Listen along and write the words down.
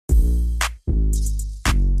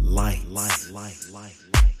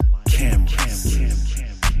cameras,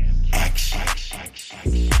 action.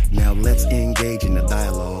 Now let's engage in the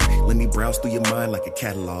dialogue. Let me browse through your mind like a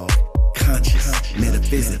catalog. Conscious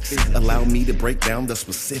metaphysics, allow me to break down the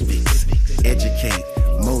specifics. Educate,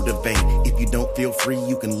 motivate. If you don't feel free,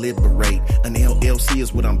 you can liberate. An LLC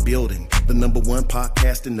is what I'm building, the #1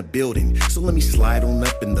 podcast in the building. So let me slide on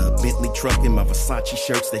up in the Bentley truck in my Versace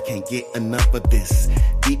shirts. They can't get enough of this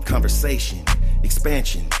deep conversation,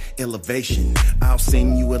 expansion, elevation. I'll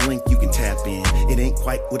send you a link you can tap in. It ain't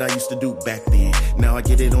quite what I used to do back then. Now I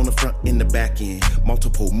get it on the front and the back end.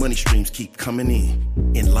 Multiple money streams keep coming in.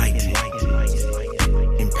 Enlighten,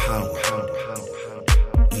 empower,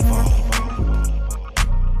 evolve.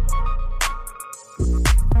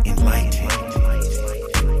 Enlighten,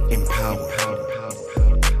 empower,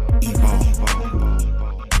 evolve.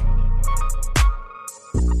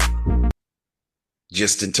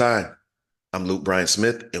 Just in time. I'm Luke Bryan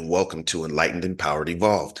Smith, and welcome to Enlightened, Empowered,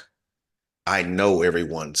 Evolved. I know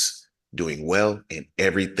everyone's doing well and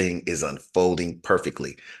everything is unfolding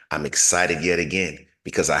perfectly. I'm excited yet again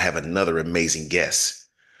because I have another amazing guest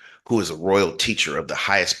who is a royal teacher of the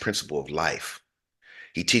highest principle of life.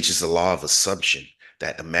 He teaches the law of assumption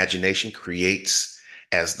that imagination creates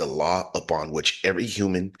as the law upon which every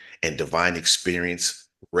human and divine experience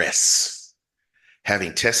rests.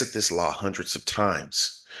 Having tested this law hundreds of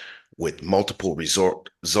times, with multiple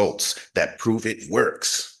results that prove it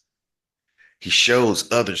works, he shows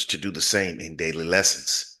others to do the same in daily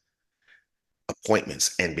lessons,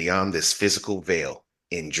 appointments, and beyond this physical veil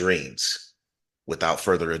in dreams. Without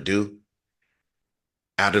further ado,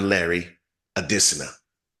 Adelari Adesina,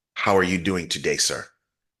 how are you doing today, sir?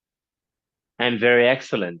 I'm very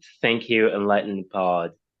excellent. Thank you, Enlightened,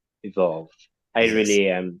 Empowered, Evolved. I really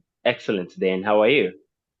am excellent today. And how are you?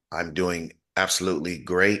 I'm doing absolutely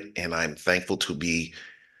great, and I'm thankful to be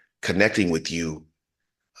connecting with you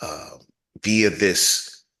via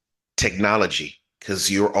this technology,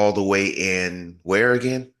 because you're all the way in where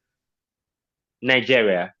again?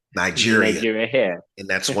 Nigeria here. And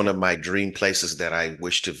that's one of my dream places that I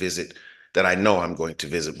wish to visit, that I know I'm going to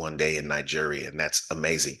visit one day in Nigeria, and that's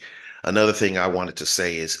amazing. Another thing I wanted to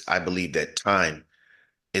say is I believe that time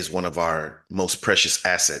is one of our most precious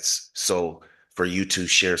assets. So for you to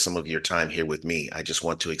share some of your time here with me, I just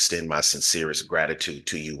want to extend my sincerest gratitude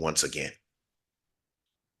to you once again.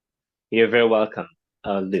 You're very welcome,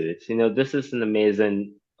 Luz. This is an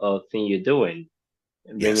amazing thing you're doing,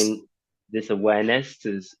 bringing this awareness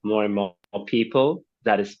to more and more people.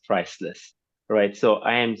 That is priceless, right? So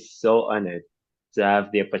I am so honored to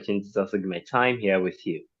have the opportunity to also give my time here with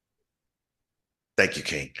you. Thank you,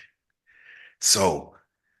 King. So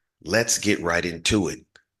let's get right into it.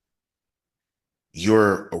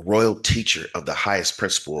 You're a royal teacher of the highest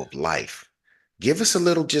principle of life. Give us a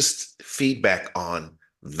little just feedback on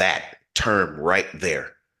that term right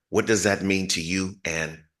there. What does that mean to you?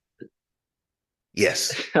 And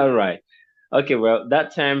yes. All right. Okay, well,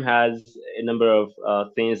 that term has a number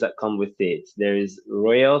of things that come with it. There is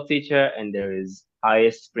royal teacher and there is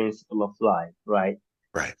highest principle of life, right?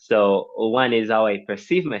 Right. So one is how I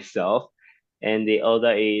perceive myself, and the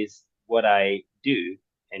other is what I do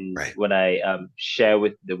and what I share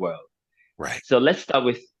with the world. Right. So let's start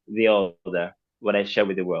with the other, what I share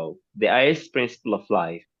with the world. The highest principle of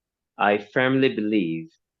life, I firmly believe,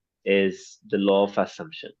 is the law of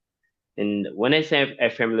assumption. And when I say I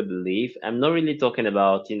firmly believe, I'm not really talking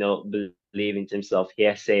about, believe in terms of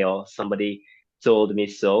hearsay or somebody told me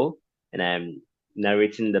so, and I'm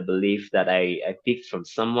narrating the belief that I picked from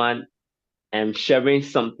someone. I'm sharing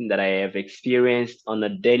something that I have experienced on a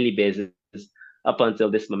daily basis up until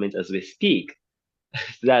this moment as we speak.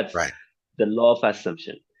 That's the law of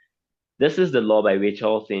assumption. This is the law by which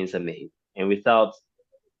all things are made. And without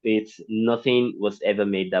it, nothing was ever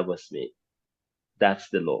made that was made. That's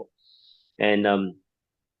the law. And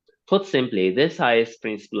put simply, this highest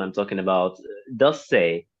principle I'm talking about does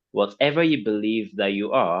say, whatever you believe that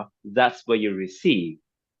you are, that's what you receive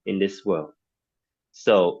in this world.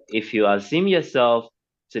 So if you assume yourself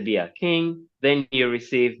to be a king, then you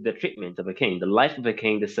receive the treatment of a king, the life of a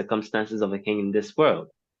king, the circumstances of a king in this world.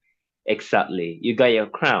 Exactly. You got your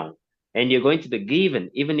crown, and you're going to be given,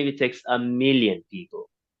 even if it takes 1 million people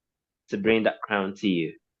to bring that crown to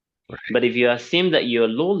you. Right. But if you assume that you're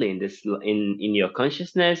lowly in your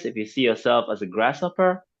consciousness, if you see yourself as a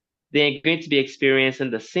grasshopper, then you're going to be experiencing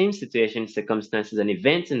the same situation, circumstances, and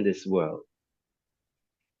events in this world.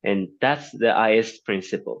 And that's the highest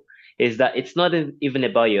principle, is that it's not even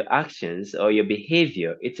about your actions or your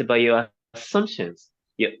behavior. It's about your assumptions,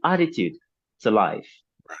 your attitude to life.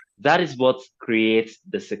 That is what creates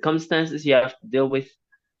the circumstances you have to deal with,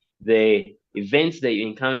 the events that you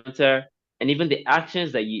encounter, and even the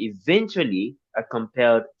actions that you eventually are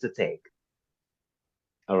compelled to take.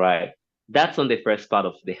 All right. That's on the first part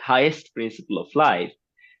of the highest principle of life.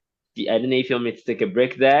 I don't know if you want me to take a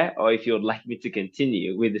break there or if you would like me to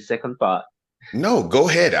continue with the second part. No, go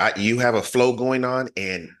ahead. You have a flow going on,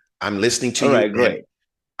 and I'm listening to All you, right, and great.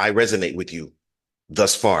 I resonate with you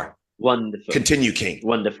thus far. Wonderful. Continue, King.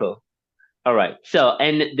 Wonderful. All right. So,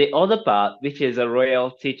 and the other part, which is a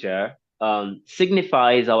royal teacher,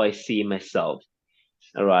 signifies how I see myself.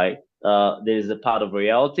 All right. There is a part of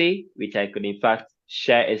royalty, which I could, in fact,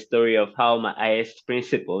 share a story of how my highest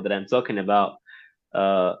principle that I'm talking about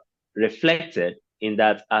uh, reflected in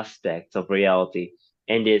that aspect of reality.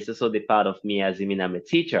 And there's also the part of me assuming I'm a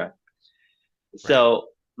teacher. Right. So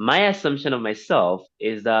my assumption of myself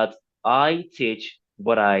is that I teach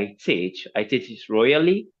what I teach. I teach it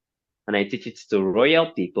royally and I teach it to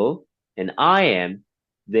royal people, and I am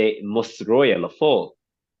the most royal of all.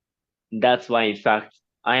 That's why, in fact,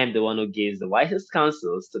 I am the one who gives the wisest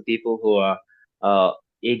counsels to people who are uh,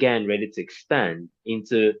 eager and ready to expand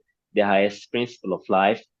into the highest principle of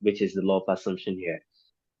life, which is the law of assumption here.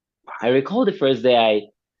 I recall the first day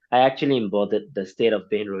I actually embodied the state of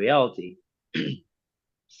being royalty.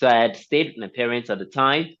 So I had stayed with my parents at the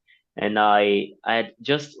time, and I had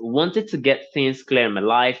just wanted to get things clear in my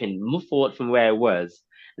life and move forward from where I was.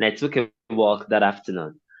 And I took a walk that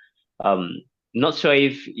afternoon. Um, Not sure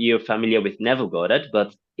if you're familiar with Neville Goddard,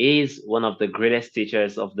 but he is one of the greatest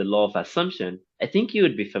teachers of the law of assumption. I think you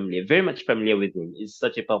would be familiar, very much familiar with him. He's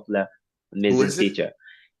such a popular, Who amazing is it? teacher.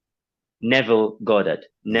 Neville Goddard.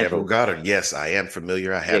 Neville Neville. Goddard. Yes, I am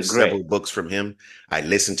familiar. I Yeah, have several great. books from him. I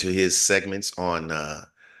listen to his segments on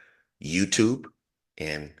YouTube.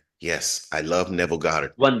 And yes, I love Neville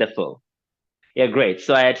Goddard. Wonderful. Yeah, great.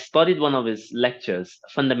 So I had studied one of his lectures,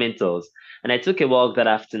 Fundamentals, and I took a walk that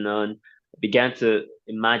afternoon, began to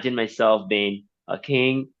imagine myself being a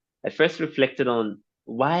king. I first reflected on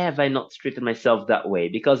why have I not treated myself that way?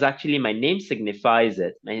 Because actually my name signifies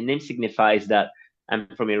it. My name signifies that I'm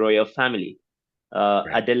from a royal family.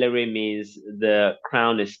 Right. Adelere means the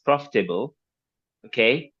crown is profitable,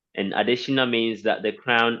 okay? And additional means that the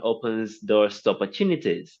crown opens doors to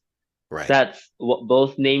opportunities. Right. That's what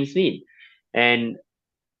both names mean. And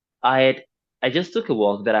I had I just took a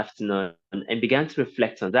walk that afternoon and began to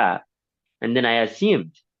reflect on that. And then I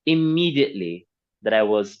assumed immediately that I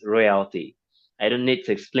was royalty. I don't need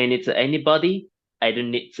to explain it to anybody. I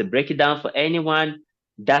don't need to break it down for anyone.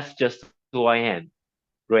 That's just who I am,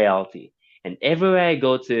 royalty. And everywhere I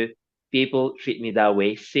go to, people treat me that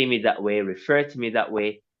way, see me that way, refer to me that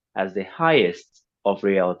way as the highest of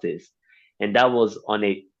royalties. And that was on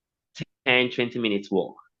a 10, 20 minutes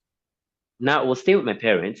walk. Now, I was staying with my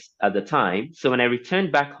parents at the time. So when I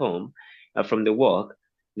returned back home from the walk,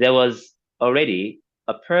 there was already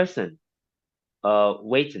a person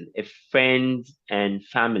waiting, a friend and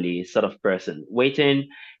family sort of person waiting,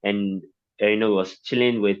 and was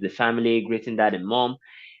chilling with the family, greeting dad and mom.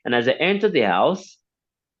 And as I entered the house,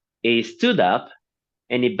 he stood up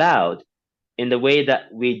and he bowed in the way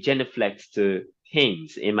that we genuflect to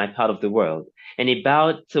kings in my part of the world. And he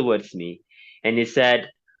bowed towards me and he said,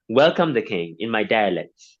 "Welcome the king," in my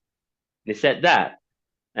dialect. He said that,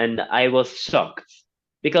 and I was shocked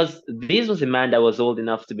because this was a man that was old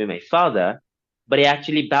enough to be my father, but he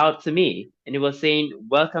actually bowed to me and he was saying,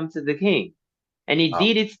 "Welcome to the king." And he Wow.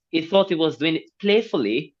 did it, he thought he was doing it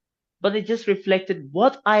playfully, but it just reflected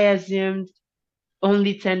what I assumed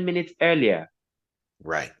only 10 minutes earlier.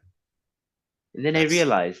 Right. And then I That's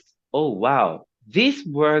realized, oh, wow, this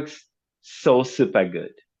works so super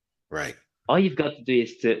good. right. All you've got to do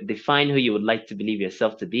is to define who you would like to believe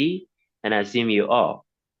yourself to be and assume you are.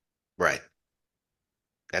 Right.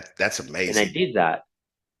 That's And I amazing. did that.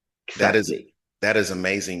 That is Exactly. that is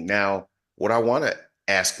amazing. Now, what I want to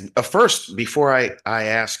ask first, before I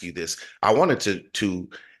ask you this, I wanted to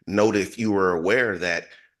note if you were aware that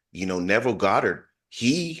Neville Goddard,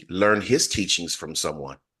 he learned his teachings from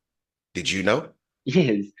someone. Did you know?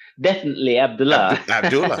 Yes, definitely, Abdullah.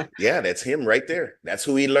 Abdullah. Yeah, that's him right there. That's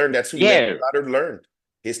who he learned. That's who Neville Yeah, Goddard learned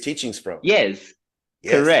his teachings from. yes,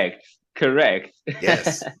 Yes, correct, correct.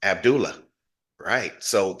 yes, Abdullah. Right.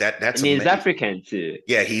 So that's And he's amazing. African too.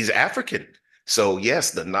 Yeah, he's African. So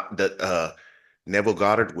yes, the Neville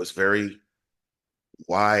Goddard was very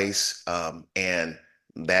wise, and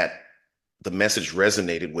that the message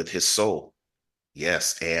resonated with his soul.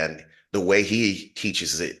 Yes, and the way he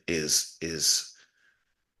teaches it is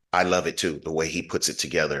I love it too. The way he puts it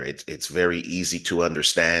together, it's very easy to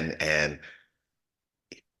understand, and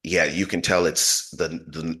yeah, you can tell it's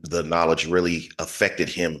the knowledge really affected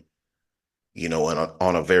him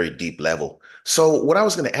on a very deep level. So what I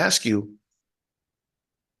was going to ask you,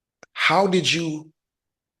 how did you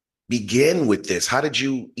begin with this? How did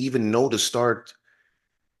you even know to start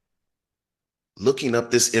looking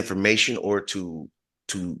up this information or to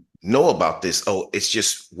know about this? Oh, it's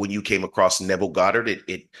just when you came across Neville Goddard,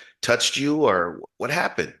 it touched you, or what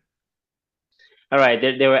happened? All right,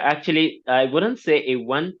 there were actually, I wouldn't say a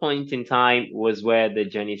one point in time was where the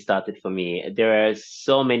journey started for me. There are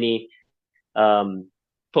so many um,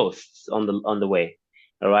 posts on the way.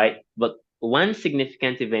 All right, but one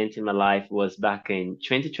significant event in my life was back in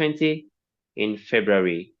 2020 in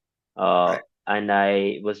February, uh, Right, and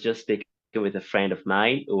I was just speaking with a friend of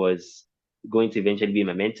mine who was going to eventually be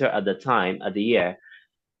my mentor at the time at the year,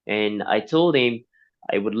 and I told him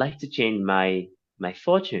I would like to change my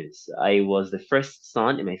fortunes. I was the first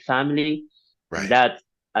son in my family, and right, that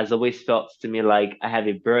has always felt to me like I have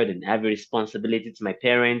a burden, I have a responsibility to my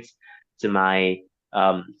parents, to my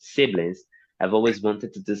siblings. I've right, always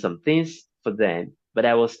wanted to do some things for them, but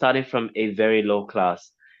I was starting from a very low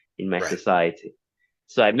class in my right. society.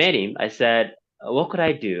 So I met him. I said, "What could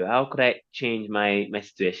I do? How could I change my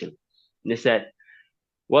situation?" And he said,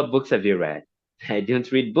 "What books have you read?" I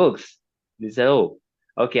don't read books. They said, "Oh,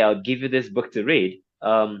 okay, I'll give you this book to read.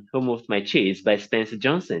 Who Moved My Cheese by Spencer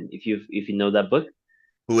Johnson, if you know that book."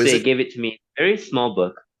 Who So is he it? gave it to me, very small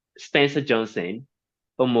book, Spencer Johnson,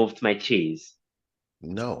 Who Moved My Cheese.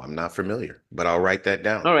 No, I'm not familiar, but I'll write that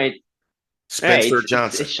down. All right, all right, Spencer it's a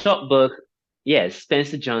Johnson. short book. Yes,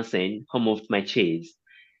 Spencer Johnson, Who Moved My Cheese.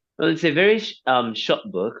 Well, it's a very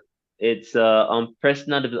short book. It's on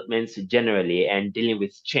personal development generally and dealing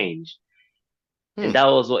with change. And Hmm. that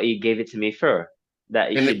was what he gave it to me for,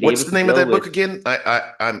 that you And should be what's able the to name of deal that book with again?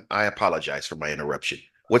 I apologize for my interruption.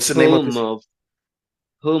 What's the name of who this? moved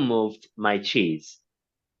who moved my cheese.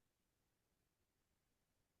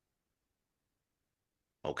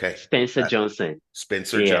 Okay. Spencer Got it. Johnson.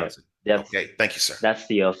 Spencer Yeah, Johnson. that's Okay. Thank you, sir. that's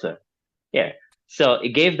the author. Yeah. So he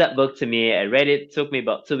gave that book to me. I read it. It took me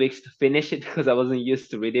about 2 weeks to finish it because I wasn't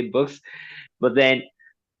used to reading books. But then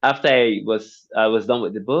after I was done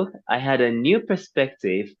with the book, I had a new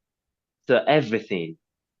perspective to everything.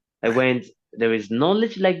 I Right. went, there is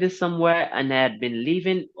knowledge like this somewhere, and I had been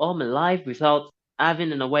living all my life without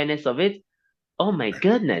having an awareness of it. Oh my Right.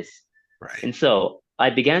 goodness. Right. And so I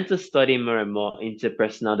began to study more and more into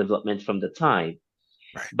personal development from the time.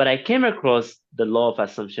 Right. But I came across the law of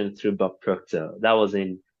assumption through Bob Proctor. That was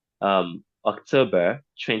in October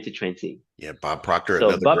 2020. Yeah. Bob Proctor, So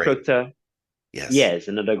another Bob great. Proctor, Yes. yes,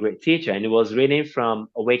 another great teacher, and he was reading from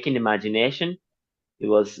Awakened Imagination. He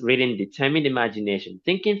was reading Determined Imagination.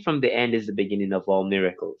 Thinking from the end is the beginning of all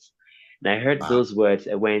miracles. And I heard Wow. those words.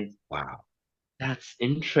 I went, Wow. that's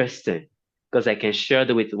interesting because I can share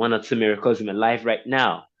that with one or two miracles in my life right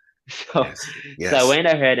now. So, Yes. so I Yes. went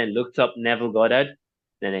ahead and looked up Neville Goddard.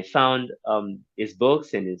 Then I found his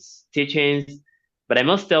books and his teachings. But I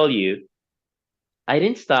must tell you, I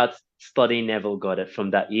didn't start studying Neville Goddard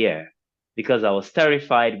from that year because I was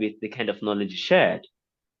terrified with the kind of knowledge he shared.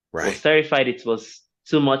 I was Right. terrified it was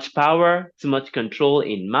too much power, too much control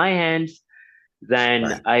in my hands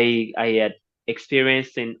than Right. I had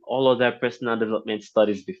experienced in all other personal development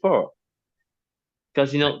studies before.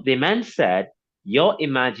 Because, Right. the man said, your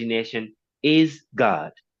imagination is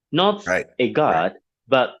God, not Right. a Right. God,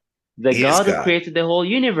 but the Is God who God. created the whole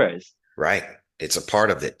universe. Right. It's a part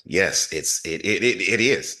of it. Yes. It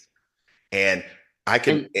is. And I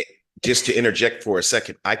can And just to interject for a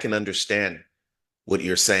second, I can understand what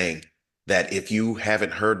you're saying, that if you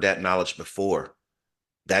haven't heard that knowledge before,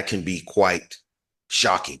 that can be quite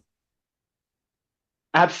shocking.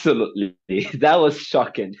 absolutely, that was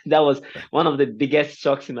shocking. That was Right. one of the biggest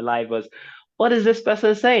shocks in my life was, what is this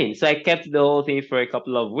person saying? So I kept the whole thing for a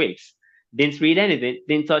couple of weeks. Didn't read anything,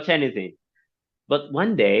 didn't touch anything. But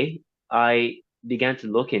one day I began to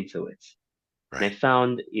look into it. And I Right.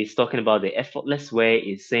 found he's talking about the effortless way.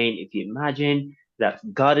 He's saying if you imagine that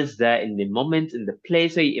God is there in the moment, in the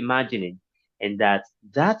place where you're imagining, and that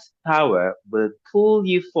power will pull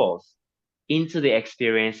you forth into the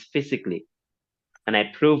experience physically. And I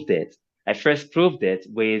proved it. I first proved it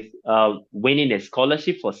with winning a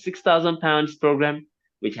scholarship for £6,000 program,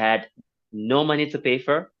 which I had no money to pay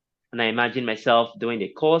for. And I imagined myself doing the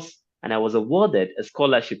course, and I was awarded a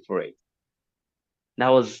scholarship for it. That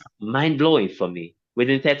was mind blowing for me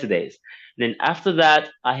within 30 days. And then after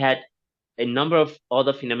that, I had a number of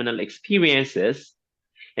other phenomenal experiences,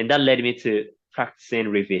 and that led me to practicing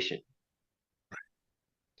revision.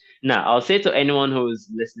 Now, I'll say to anyone who's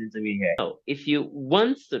listening to me here, if you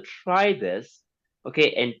want to try this,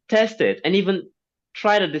 okay, and test it, and even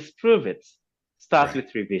try to disprove it, start Right.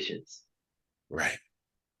 with revisions. Right.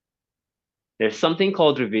 There's something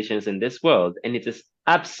called revisions in this world, and it is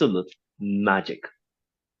absolute magic.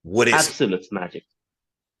 What is it? Absolute magic.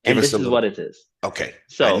 Give And us this a is little. what it is. Okay. I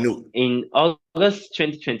So knew. in August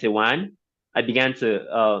 2021, I began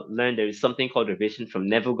to learn there is something called revision from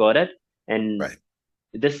Neville Goddard. And Right.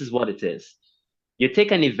 this is what it is. You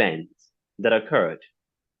take an event that occurred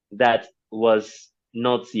that was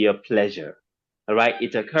not your pleasure. All right.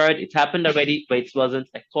 It occurred, it happened already, but it wasn't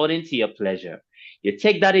according to your pleasure. You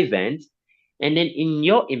take that event, and then in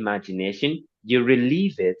your imagination, you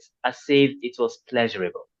relive it as if it was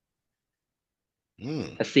pleasurable,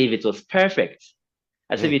 Mm, as if it was perfect,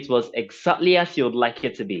 as if mm. it was exactly as you would like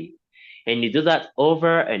it to be. And you do that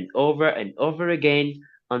over and over and over again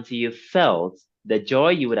until you felt the joy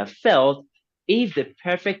you would have felt if the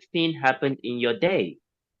perfect thing happened in your day.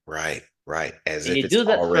 Right. Right. As And if you it's do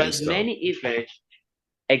that for already as so. many events,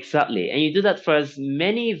 exactly. And you do that for as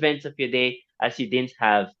many events of your day as you didn't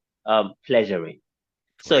have pleasure in.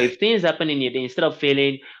 So Right. if things happen in your day, instead of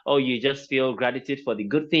feeling, oh, you just feel gratitude for the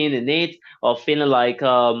good thing in it, or feeling like,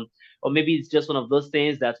 or maybe it's just one of those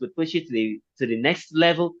things that would push you to the next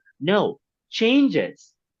level. No, change it,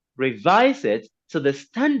 revise it to the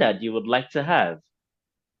standard you would like to have.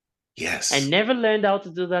 I Yes. never learned how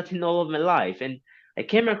to do that in all of my life, and I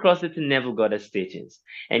came across it in Neville Goddard's teachings.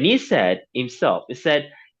 And he said himself, he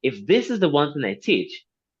said, if this is the one thing I teach,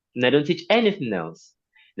 and I don't teach anything else,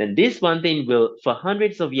 then this one thing will, for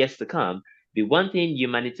hundreds of years to come, be one thing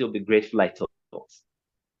humanity will be grateful I taught.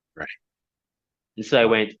 Right. And so I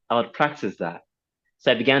Wow. went, I would practice that.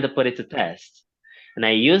 So I began to put it to test. And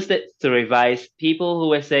I used it to revise people who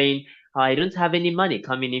were saying, oh, I don't have any money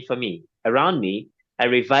coming in for me. Around me, I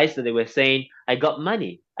revised that they were saying, I got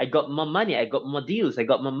money. I got more money. I got more deals. I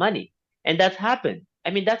got more money. And that happened.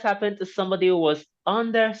 I mean, that happened to somebody who was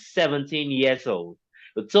under 17 years old,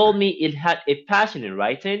 who told me he had a passion in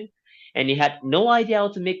writing and he had no idea how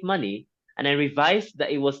to make money. And I revised that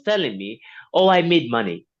he was telling me, oh, I made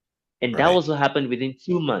money. And that Right. was what happened within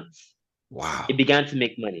 2 months. He Wow. began to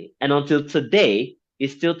make money. And until today, he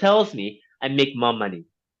still tells me I make more money.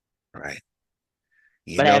 Right.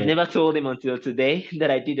 You But I have know, never told him until today that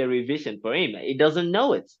I did a revision for him. He doesn't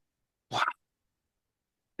know it. wow.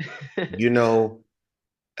 You know,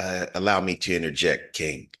 allow me to interject,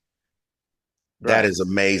 King. That Right. is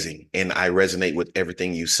amazing. And I resonate with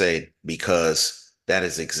everything you said because that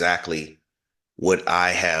is exactly what I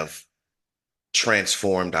have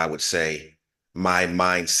transformed, I would say, my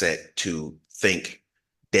mindset to think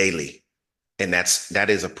daily. And that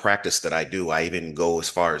is a practice that I do. I even go as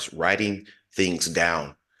far as writing things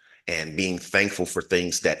down and being thankful for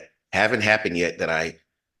things that haven't happened yet that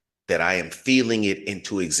I am feeling it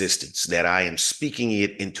into existence, that I am speaking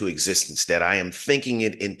it into existence, that I am thinking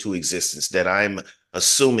it into existence, that I'm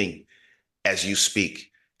assuming as you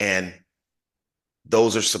speak. And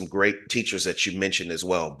those are some great teachers that you mentioned as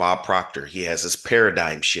well. Bob Proctor, he has this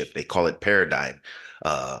paradigm shift. They call it paradigm.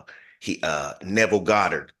 He Neville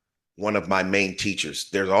Goddard, one of my main teachers.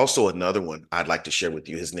 There's also another one I'd like to share with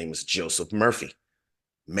you. His name is Joseph Murphy.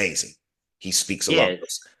 Amazing. He speaks along Yes.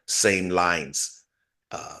 those same lines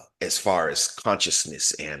as far as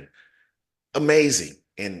consciousness and amazing.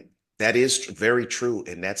 And that is very true.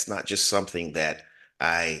 And that's not just something that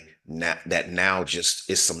that now just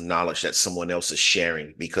is some knowledge that someone else is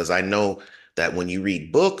sharing, because I know that when you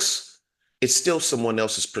read books, it's still someone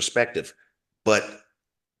else's perspective. But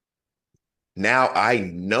now I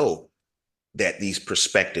know that these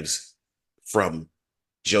perspectives from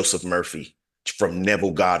Joseph Murphy, from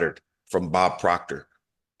Neville Goddard, from Bob Proctor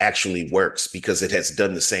actually works because it has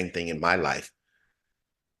done the same thing in my life.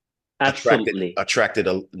 Attracted Absolutely. attracted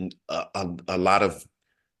a lot of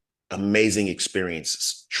amazing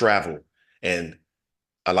experiences, travel, and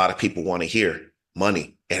a lot of people want to hear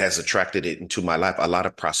money. It has attracted it into my life, a lot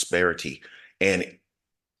of prosperity. And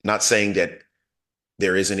not saying that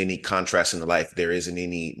there isn't any contrast in the life, there isn't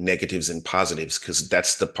any negatives and positives, because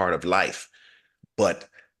that's the part of life. But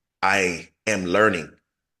I am learning,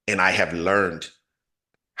 and I have learned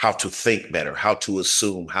how to think better, how to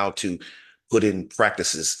assume, how to put in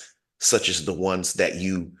practices such as the ones that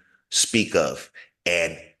you speak of.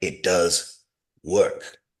 And it does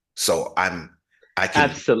work. So I can,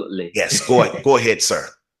 Absolutely. yes, go ahead, sir.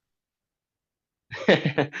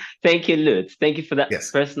 Thank you, Lutz. Thank you for that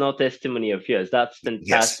Yes, personal testimony of yours. That's yes,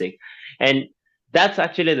 fantastic. And that's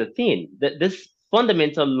actually the thing, that this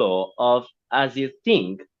fundamental law of as you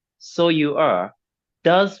think, so you are,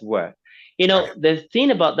 does work. You right, know, the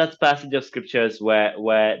thing about that passage of scriptures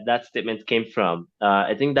where that statement came from,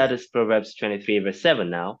 I think that right, is Proverbs 23, verse 7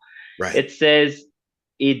 now. right, It says,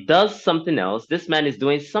 it does something else. This man is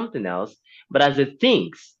doing something else, but as it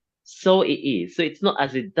thinks, so it is. So it's not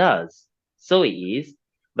as it does, so it is,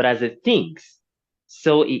 but as it thinks,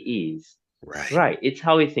 so it is. Right. Right. It's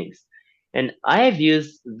how it thinks. And I have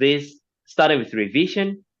used this, starting with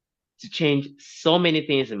revision, to change so many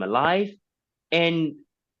things in my life. And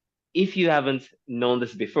if you haven't known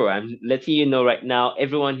this before, I'm letting you know right now,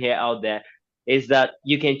 everyone here out there, is that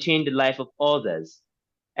you can change the life of others.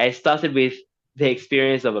 I started with the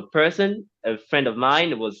experience of a person, a friend of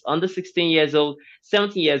mine, was under 16 years old,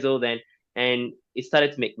 17 years old then, and he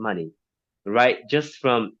started to make money, right? Just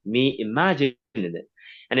from me imagining it.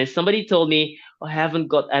 And then somebody told me, oh,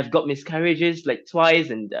 I've got miscarriages like twice,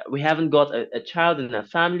 and we haven't got a child in our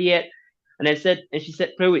family yet. And she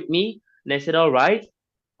said, pray with me. And I said, all right.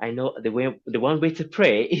 I know the one way to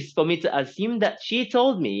pray is for me to assume that she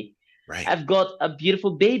told me Right. I've got a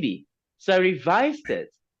beautiful baby. So I revised it.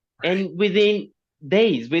 Right. And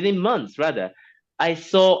within months rather, I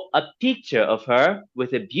saw a picture of her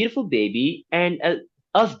with a beautiful baby and a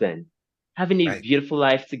husband having a Right. beautiful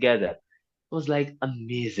life together. It was like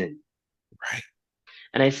amazing. Right.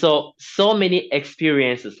 And I saw so many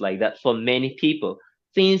experiences like that for many people,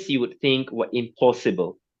 things you would think were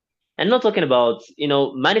impossible. I'm not talking about,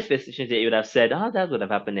 manifestations that you would have said, oh, that would have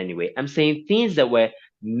happened anyway. I'm saying things that were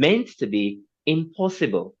meant to be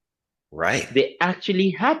impossible. Right. They actually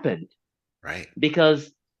happened Right.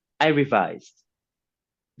 because I revised,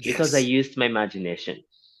 because I Yes. used my imagination.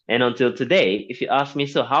 And until today, if you ask me,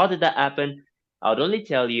 so how did that happen? I would only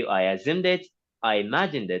tell you I assumed it, I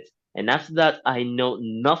imagined it, and after that, I know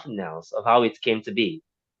nothing else of how it came to be.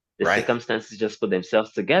 The Right. circumstances just put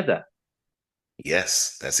themselves together.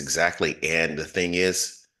 Yes, that's exactly. And the thing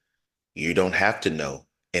is, you don't have to know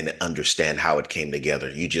and understand how it came together.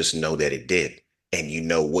 You just know that it did. And you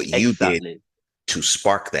know what you did Exactly. to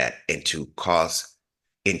spark that and to cause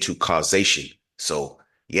into causation. So,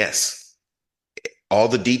 yes, all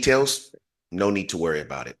the details, no need to worry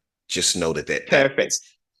about it. Just know that Perfect. it's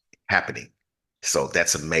happening. So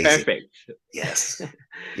that's amazing. Perfect. Yes.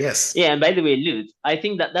 Yes. Yeah, and by the way, Lutz, I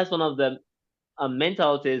think that that's one of the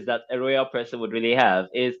mentalities that a royal person would really have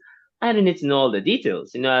is I don't need to know all the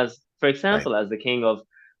details. As for Right. example, as the king of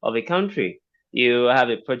a country, you have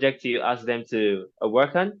a project you ask them to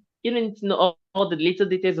work on. You don't need to know all the little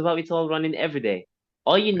details about it all running every day.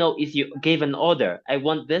 All you know is you gave an order. I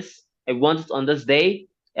want this. I want it on this day.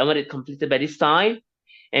 I want it completed by this time.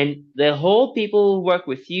 And the whole people who work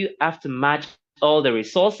with you have to match all the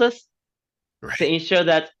resources to Right. ensure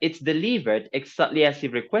that it's delivered exactly as you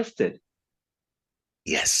requested.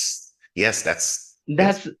 Yes. Yes. Yes.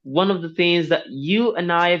 That's one of the things that you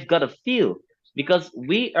and I have got to feel because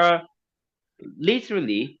we are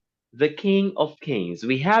literally the King of Kings.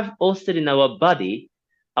 We have hosted in our body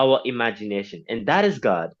our imagination, and that is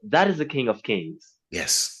God. That is the King of Kings.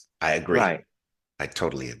 Yes. I agree. Right. I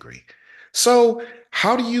totally agree. So,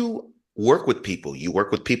 how do you work with people? You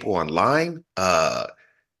work with people online?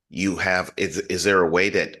 You have is there a way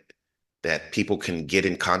that people can get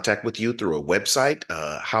in contact with you through a website?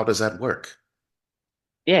 How does that work?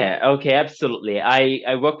 Yeah, okay, absolutely.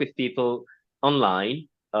 I work with people online.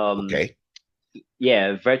 Um, Okay.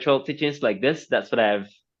 yeah, virtual teachings like this, that's what I've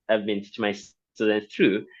been teaching my students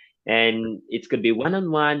through. And it could be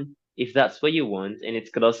one-on-one if that's what you want, and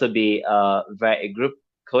it could also be via a group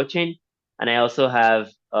coaching. And I also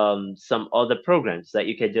have some other programs that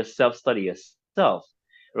you can just self-study yourself,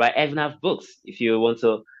 right? I even have books if you want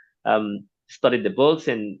to study the books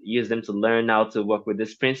and use them to learn how to work with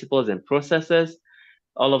these principles and processes.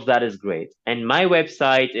 All of that is great. And my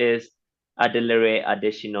website is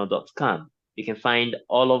adelereadesina.com. You can find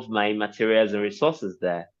all of my materials and resources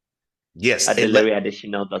there. Yes, and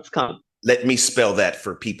adelereadesina.com. let me spell that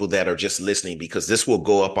for people that are just listening because this will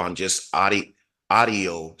go up on just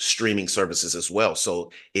audio streaming services as well.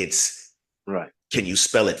 So it's Right. can you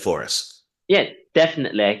spell it for us? Yeah,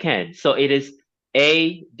 definitely I can. So it is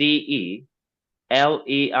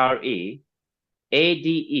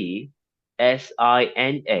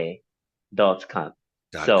ADELEREADESINA.com.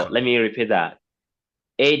 So .com. let me repeat that.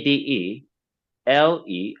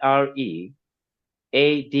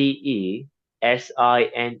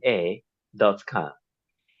 ADELEREADESINA.com.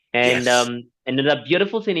 And Yes. another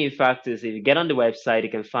beautiful thing, in fact, is if you get on the website, you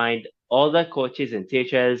can find other coaches and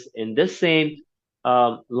teachers in the same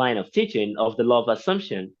line of teaching of the law of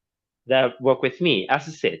assumption that work with me,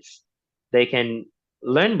 associates. They can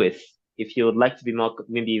learn with. If you would like to be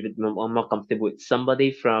maybe even more comfortable with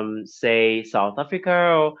somebody from, say, South Africa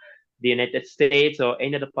or the United States or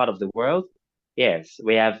any other part of the world, yes,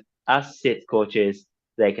 we have associate coaches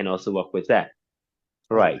that can also work with that.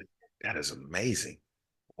 Oh, Right. that is amazing.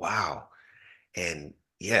 Wow. And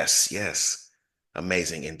yes, yes.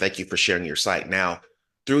 Amazing. And thank you for sharing your site. Now,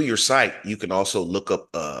 through your site, you can also look up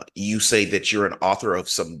you say that you're an author of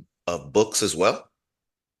some of books as well?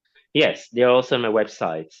 Yes, they're also on my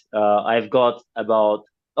website. I've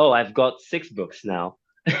got 6 books now.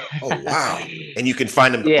 Oh, wow. And you can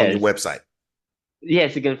find them on your Yes, website.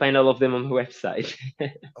 yes, you can find all of them on my website.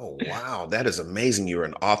 Oh, wow. That is amazing. You're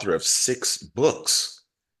an author of 6 books.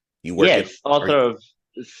 You work in Yes, are you,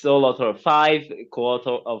 sole author of 5,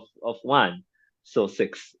 co-author of 1, so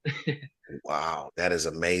 6. wow, that is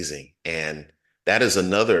amazing. And that is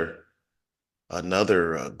another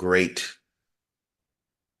great,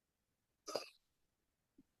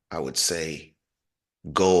 I would say,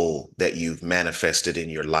 goal that you've manifested in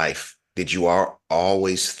your life. Did you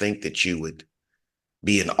always think that you would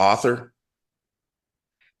be an author?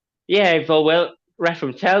 Yeah, right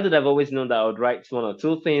from childhood, I've always known that I would write 1 or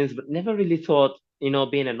 2 things, but never really thought,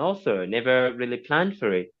 being an author, never really planned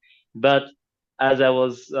for it. But as I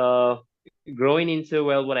was growing into,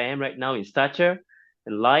 well, what I am right now in stature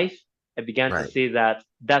and life, I began to Right. see that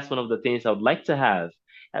that's one of the things I would like to have.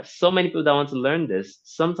 I have so many people that want to learn this.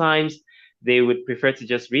 Sometimes they would prefer to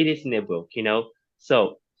just read it in a book.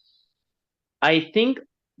 So I think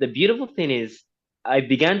the beautiful thing is I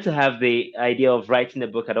began to have the idea of writing a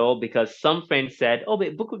book at all because some friends said, "Oh, but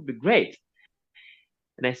a book would be great."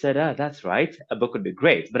 And I said, "Ah, that's right. A book would be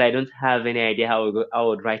great, but I don't have any idea how I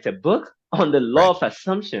would write a book on the law Right. of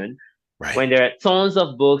assumption Right. when there are tons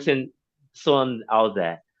of books and so on out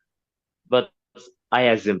there." But I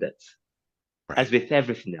assumed it, as Right. with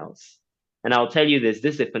everything else. And I'll tell you this.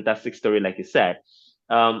 This is a fantastic story, like you said.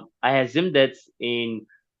 I assumed that in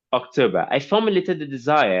October. I formulated the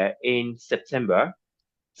desire in September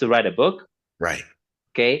to write a book. Right.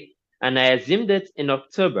 Okay. And I assumed that in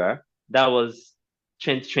October, that was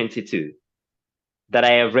 2022, that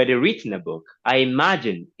I have already written a book. I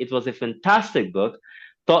imagined it was a fantastic book,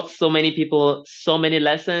 taught so many people so many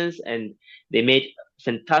lessons, and they made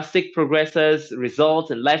fantastic progresses, results,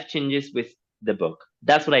 and life changes with the book.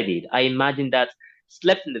 That's what I did. I imagined that,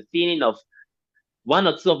 slept in the feeling of 1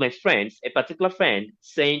 or 2 of my friends, a particular friend,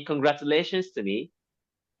 saying congratulations to me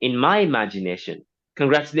in my imagination.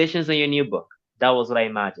 Congratulations on your new book. That was what I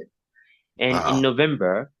imagined. And in Wow.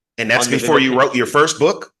 November, And that's on before November you wrote your 25th, first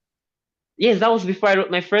book? yes, that was before I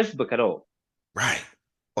wrote my first book at all. Right.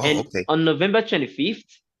 Oh, And okay. on November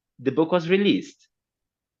 25th, the book was released.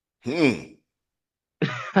 Hmm.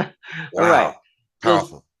 All right. Wow. So,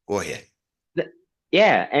 Powerful. Go ahead. th-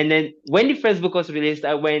 yeah. And then when the first book was released,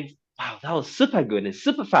 I went, wow, that was super good and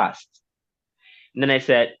super fast. And then I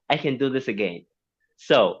said, I can do this again.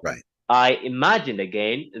 So Right. I imagined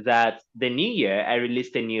again that the new year I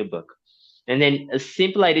released a new book. And then a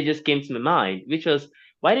simple idea just came to my mind, which was,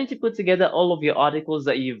 why don't you put together all of your articles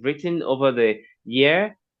that you've written over the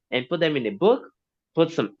year and put them in a book,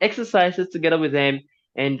 put some exercises together with them,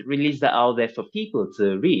 and release that out there for people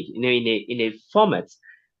to read, in a format.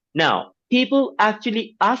 Now, people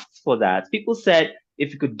actually asked for that. People said,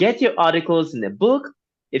 if you could get your articles in a book,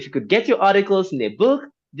 if you could get your articles in a book,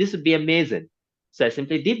 this would be amazing. So I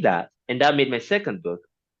simply did that. And that made my second book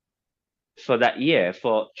for that year,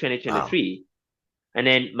 for Wow. 2023. And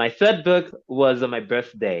then my third book was on my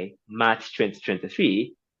birthday, March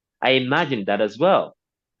 2023. I imagined that as well.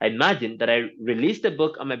 I imagined that I released a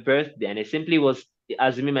book on my birthday and I simply was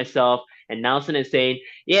assuming myself, announcing and saying,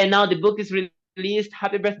 yeah, now the book is released.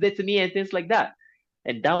 Happy birthday to me and things like that.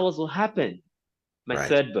 And that was what happened. My Right.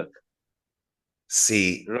 third book.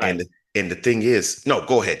 See, and Right. the thing is, no,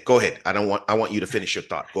 go ahead. Go ahead. I want you to finish your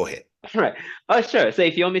thought. Go ahead. Right. Oh, sure. So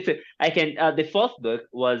if you want me to, I can. The fourth book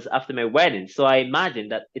was after my wedding, so I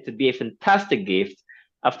imagined that it would be a fantastic gift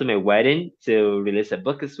after my wedding to release a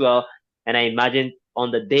book as well. And I imagined on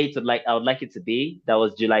the date I would like it to be, that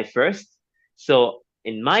was July 1st. So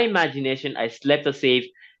in my imagination, I slept as if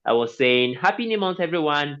I was saying Happy New Month,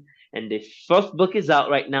 everyone. And the first book is out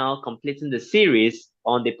right now, completing the series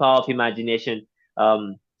on the Power of Imagination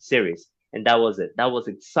series. And that was it. That was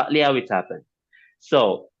exactly how it happened.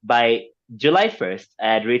 So by July 1st,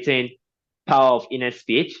 I had written Power of Inner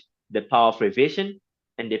Speech, The Power of Revision,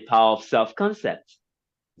 and The Power of Self Concept.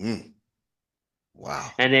 Mm.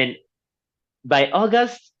 Wow. And then by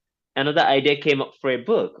August, another idea came up for a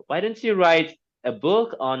book. Why don't you write a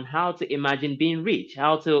book on how to imagine being rich,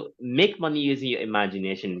 how to make money using your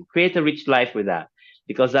imagination, create a rich life with that?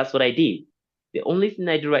 Because that's what I did. The only thing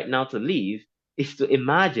I do right now to live is to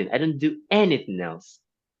imagine. I don't do anything else.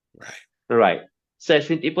 Right. Right. So I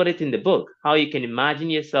simply put it in the book, how you can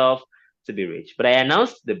imagine yourself to be rich. But I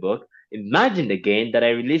announced the book, imagined again that I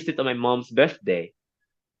released it on my mom's birthday.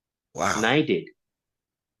 And Wow. I did.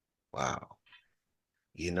 Wow.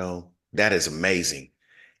 That is amazing.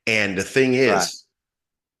 And the thing Right. is,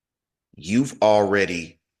 you've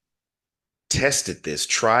already tested this,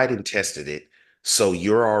 tried and tested it. So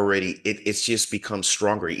you're already, it's just become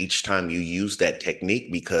stronger each time you use that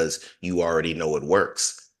technique because you already know it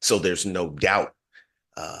works. So there's no doubt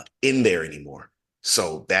in there anymore.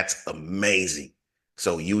 So that's amazing.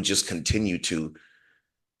 So you just continue to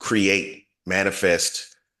create,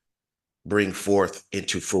 manifest, bring forth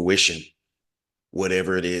into fruition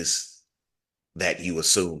whatever it is that you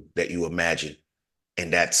assume, that you imagine.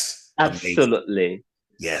 And that's amazing. Absolutely.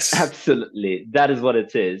 Yes. Absolutely. That is what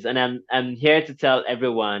it is. And I'm here to tell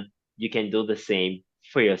everyone you can do the same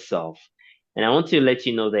for yourself. And I want to let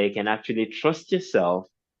you know that you can actually trust yourself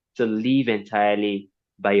to live entirely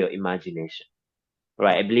by your imagination.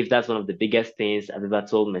 Right? I believe that's one of the biggest things I've ever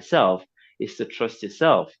told myself is to trust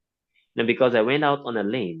yourself. Because I went out on a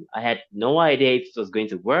limb, I had no idea if it was going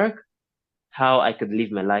to work, how I could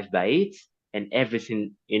live my life by it, and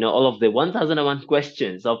everything, all of the 1001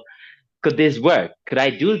 questions of could this work? Could I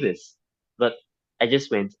do this? But I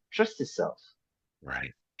just went, trust yourself,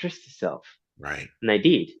 Right. trust yourself. Right. And I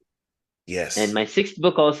did. And Yes. my sixth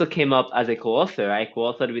book also came up as a co-author. I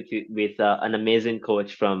co-authored with an amazing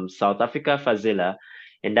coach from South Africa, Fazila,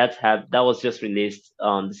 and that was just released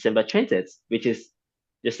on December 20th, which is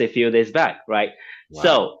just a few days back, right? Wow.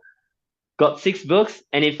 So got six books,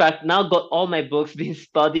 and in fact now got all my books being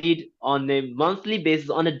studied on a monthly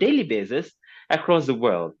basis, on a daily basis across the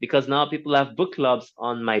world, because now people have book clubs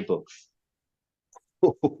on my books.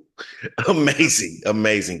 Amazing,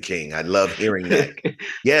 amazing, King. I love hearing that.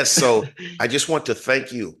 Yes, so I just want to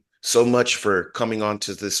thank you so much for coming on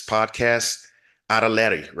to this podcast. Ada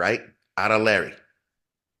Larry, right? Ada Larry.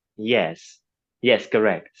 Yes, yes,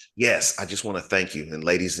 correct. Yes, I just want to thank you. And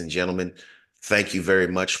ladies and gentlemen, thank you very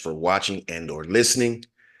much for watching and or listening.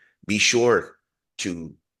 Be sure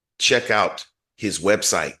to check out his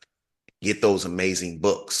website. Get those amazing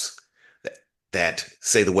books. That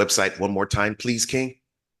say the website one more time, please, King.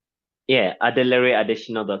 Yeah,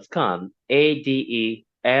 adelereadesina.com.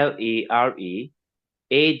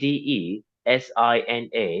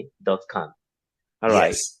 ADELEREADESINA.com. All right,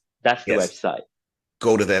 Yes. that's the Yes. website.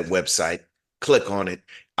 Go to that website, click on it.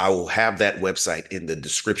 I will have that website in the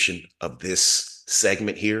description of this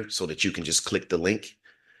segment here so that you can just click the link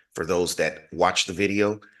for those that watch the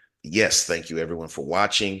video. Yes, thank you everyone for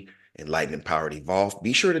watching Enlightened, Empowered, Evolved.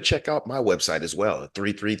 Be sure to check out my website as well at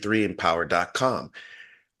 333empower.com.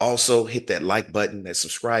 Also, hit that like button, that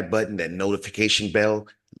subscribe button, that notification bell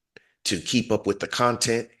to keep up with the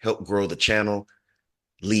content, help grow the channel,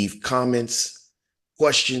 leave comments,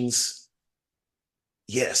 questions.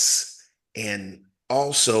 Yes. And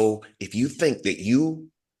also, if you think that you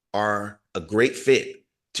are a great fit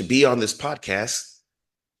to be on this podcast,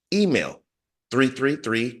 email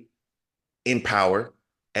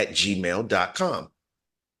 333empower@gmail.com.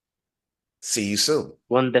 See you soon.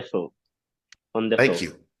 Wonderful. Thank Wonderful.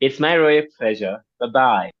 you. It's my royal pleasure. Bye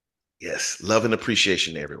bye. Yes. Love and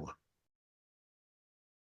appreciation to everyone.